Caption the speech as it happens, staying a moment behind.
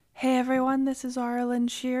Hey everyone, this is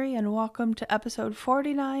Lakshmiyei, and welcome to episode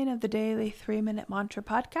 49 of the Daily 3-Minute Mantra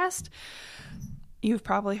Podcast. You've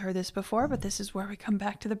probably heard this before, but this is where we come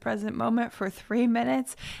back to the present moment for 3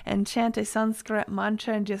 minutes and chant a Sanskrit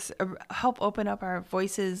mantra and just help open up our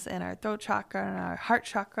voices and our throat chakra and our heart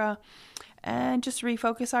chakra and just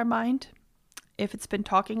refocus our mind. If it's been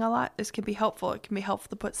talking a lot, this can be helpful. It can be helpful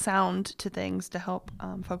to put sound to things to help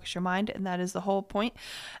focus your mind. And that is the whole point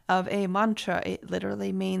of a mantra. It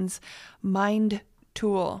literally means mind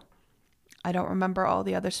tool. I don't remember all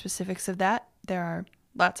the other specifics of that. There are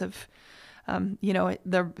lots of,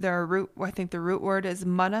 there are root, I think the root word is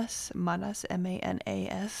manas,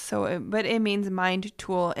 M-A-N-A-S. But it means mind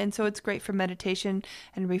tool. And so it's great for meditation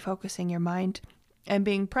and refocusing your mind and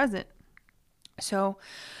being present. So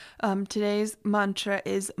today's mantra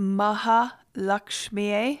is Maha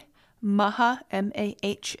Lakshmiyei. Maha,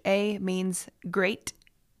 M-A-H-A, means great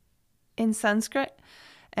in Sanskrit.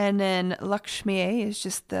 And then Lakshmiyei is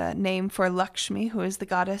just the name for Lakshmi, who is the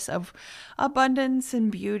goddess of abundance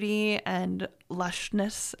and beauty and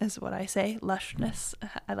lushness, is what I say, lushness.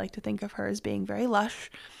 I like to think of her as being very lush,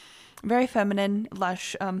 very feminine,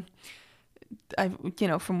 lush. From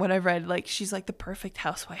what I've read, like she's like the perfect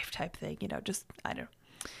housewife type thing, I don't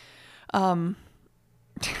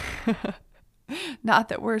not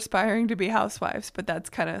that we're aspiring to be housewives, but that's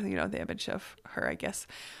kind of, the image of her, I guess.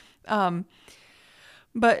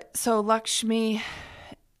 But so Lakshmi,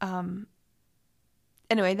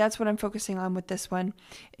 anyway, that's what I'm focusing on with this one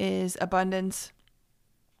is abundance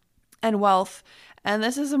and wealth. And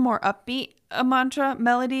this is a more upbeat mantra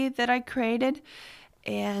melody that I created.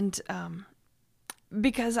 And,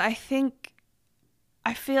 because I feel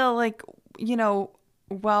like,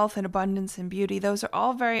 wealth and abundance and beauty, those are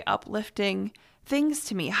all very uplifting things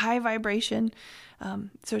to me, high vibration.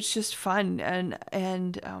 So it's just fun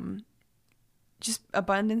and just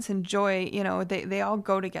abundance and joy, they all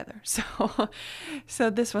go together. So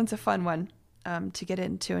this one's a fun one to get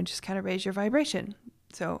into and just kind of raise your vibration.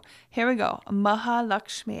 So here we go. Maha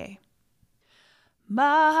Lakshmiyei.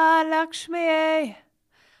 Maha Lakshmiyei.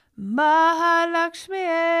 Maha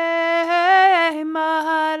Lakshmiyei,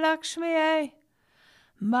 Maha Lakshmiyei,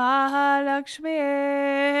 Maha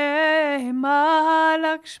Lakshmiyei, Maha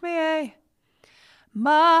Lakshmiyei,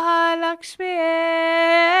 Maha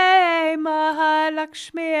Lakshmiyei, Maha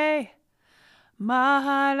Lakshmiyei,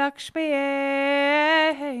 Maha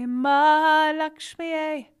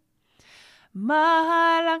Lakshmiyei,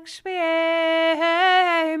 Maha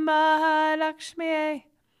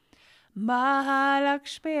Lakshmiyei, Maha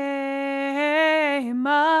Lakshmiyei,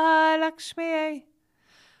 Maha Lakshmiyei.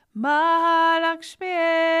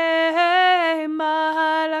 Mahalakshmiyei,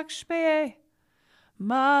 Mahalakshmiyei, Mahalakshmiyei, Mahalakshmiyei, Mahalakshmiyei, Mahalakshmiyei, Mahalakshmiyei, Mahalakshmiyei,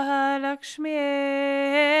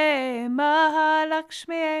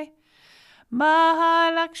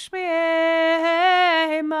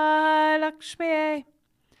 Mahalakshmiyei, Mahalakshmiyei. Mahalakshmiyei,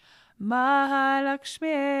 Mahalakshmiyei,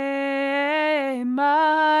 Mahalakshmiyei, Mahalakshmiyei, Mahalakshmiyei,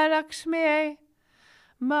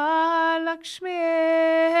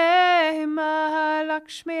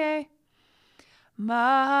 Mahalakshmiyei,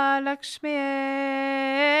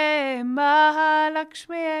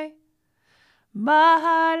 Mahalakshmiyei,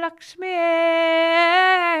 Mahalakshmiyei,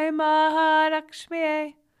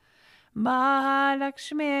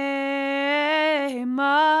 Mahalakshmiyei,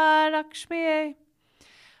 Mahalakshmiyei.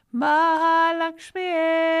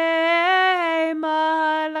 Mahalakshmiyei, Mahalakshmiyei,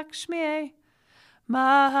 Mahalakshmiyei,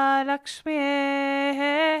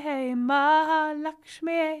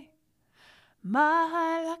 Mahalakshmiyei, Mahalakshmiyei, Mahalakshmiyei, Mahalakshmiyei,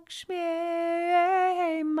 Mahalakshmiyei,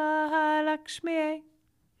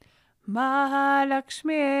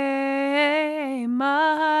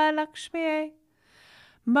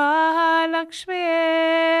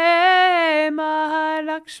 Mahalakshmiyei,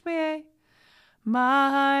 Mahalakshmiyei. Mahalakshmiyei, Mahalakshmiyei,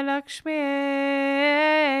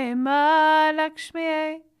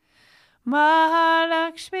 Mahalakshmiyei,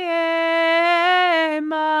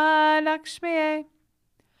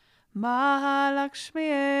 Mahalakshmiyei, Mahalakshmiyei,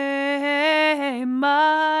 Mahalakshmiyei,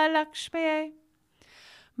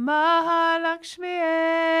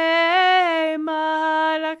 Mahalakshmiyei,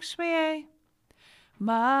 Mahalakshmiyei,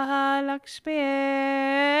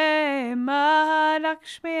 Mahalakshmiyei,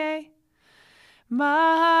 Mahalakshmiyei.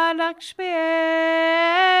 Mahalakshmiyei,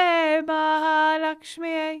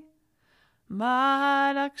 Mahalakshmiyei,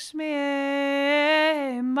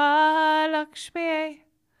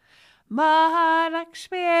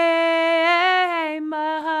 Mahalakshmiyei,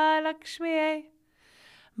 Mahalakshmiyei,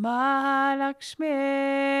 Mahalakshmiyei,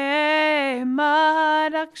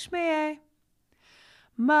 Mahalakshmiyei,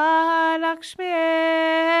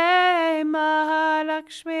 Mahalakshmiyei,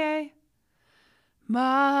 Mahalakshmiyei,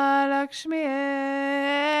 Maha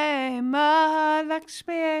Lakshmiyei, Maha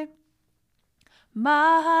Lakshmiyei,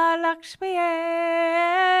 Maha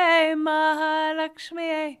Lakshmiyei, Maha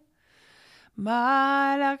Lakshmiyei,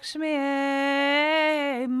 Maha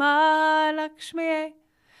Lakshmiyei, Maha Lakshmiyei,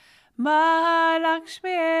 Maha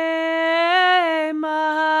Lakshmiyei,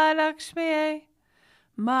 Maha Lakshmiyei,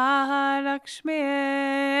 Maha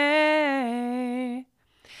Lakshmiyei.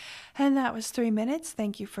 And that was 3 minutes.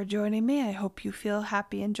 Thank you for joining me. I hope you feel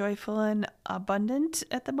happy and joyful and abundant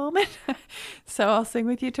at the moment. So I'll sing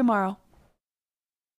with you tomorrow.